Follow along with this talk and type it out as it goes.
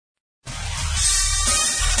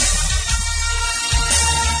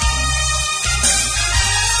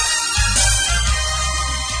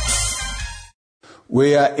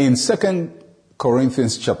We are in 2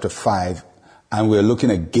 Corinthians chapter 5, and we're looking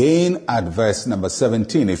again at verse number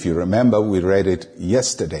 17. If you remember, we read it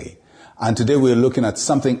yesterday. And today we're looking at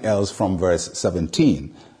something else from verse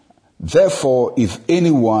 17. Therefore, if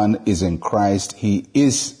anyone is in Christ, he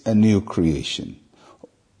is a new creation.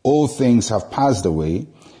 All things have passed away.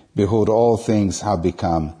 Behold, all things have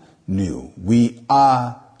become new. We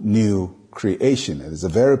are new creation. It is a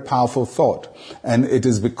very powerful thought. And it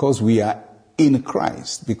is because we are in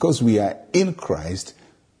Christ. Because we are in Christ,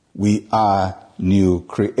 we are new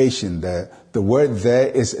creation. The word there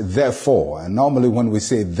is therefore. And normally when we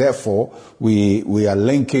say therefore, we are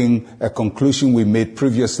linking a conclusion we made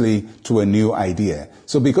previously to a new idea.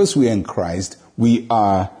 So because we are in Christ, we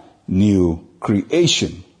are new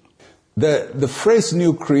creation. The phrase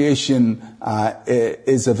new creation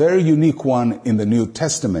is a very unique one in the New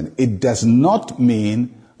Testament. It does not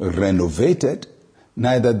mean renovated,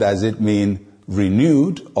 neither does it mean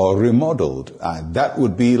renewed or remodeled. That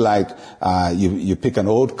would be like you pick an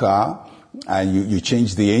old car and you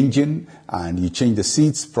change the engine and you change the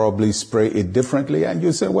seats, probably spray it differently, and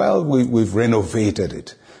you say, well, we've renovated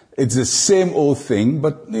it. It's the same old thing,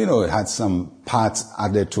 but it had some parts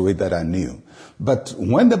added to it that are new. But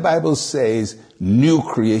when the Bible says new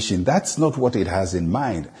creation, that's not what it has in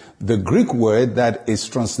mind. The Greek word that is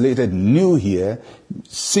translated new here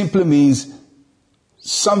simply means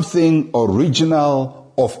something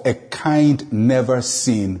original of a kind never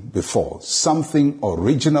seen before. Something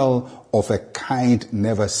original of a kind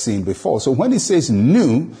never seen before. So when it says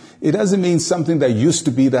new, it doesn't mean something that used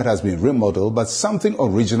to be that has been remodeled, but something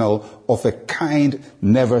original of a kind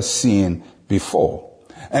never seen before.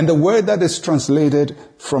 And the word that is translated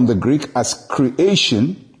from the Greek as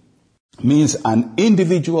creation means an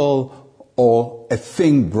individual or a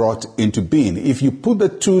thing brought into being. If you put the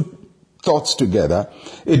two thoughts together,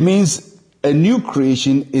 it means a new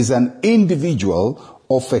creation is an individual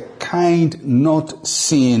of a kind not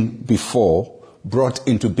seen before, brought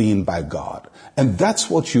into being by God. And that's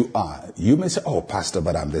what you are. You may say, oh, Pastor,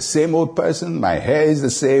 but I'm the same old person. My hair is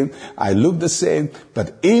the same. I look the same.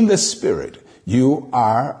 But in the spirit, you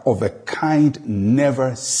are of a kind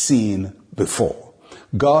never seen before.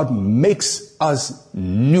 God makes us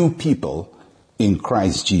new people in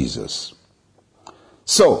Christ Jesus.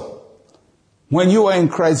 So, when you are in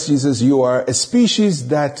Christ Jesus, you are a species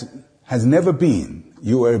that has never been.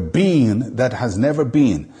 You are a being that has never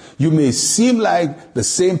been. You may seem like the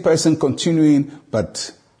same person continuing,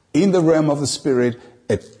 but in the realm of the Spirit,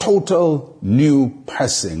 a total new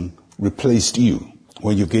person replaced you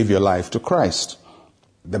when you gave your life to Christ.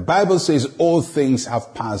 The Bible says all things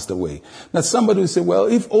have passed away. Now somebody will say, well,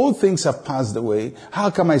 if all things have passed away,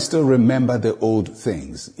 how come I still remember the old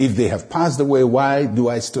things? If they have passed away, why do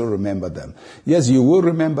I still remember them? Yes, you will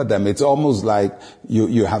remember them. It's almost like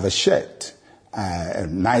you have a shirt, a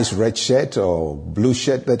nice red shirt or blue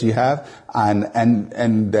shirt that you have,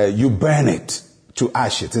 and you burn it to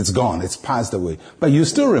ashes. It's gone. It's passed away. But you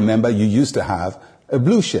still remember you used to have a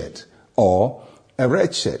blue shirt or a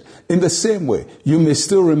red shirt. In the same way, you may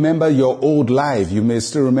still remember your old life. You may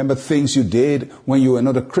still remember things you did when you were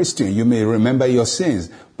not a Christian. You may remember your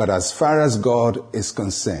sins. But as far as God is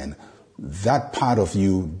concerned, that part of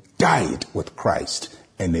you died with Christ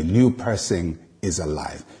and a new person is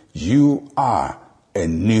alive. You are a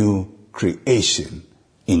new creation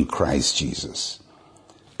in Christ Jesus.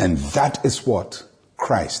 And that is what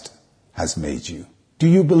Christ has made you. Do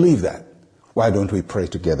you believe that? Why don't we pray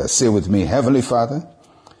together? Say with me, Heavenly Father,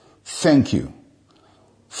 thank you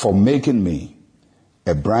for making me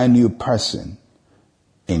a brand new person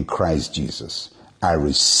in Christ Jesus. I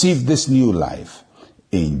receive this new life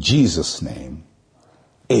in Jesus' name.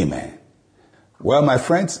 Amen. Well, my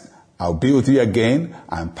friends, I'll be with you again.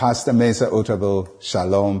 I'm Pastor Mensa Otabil.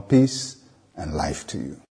 Shalom, peace, and life to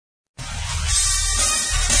you.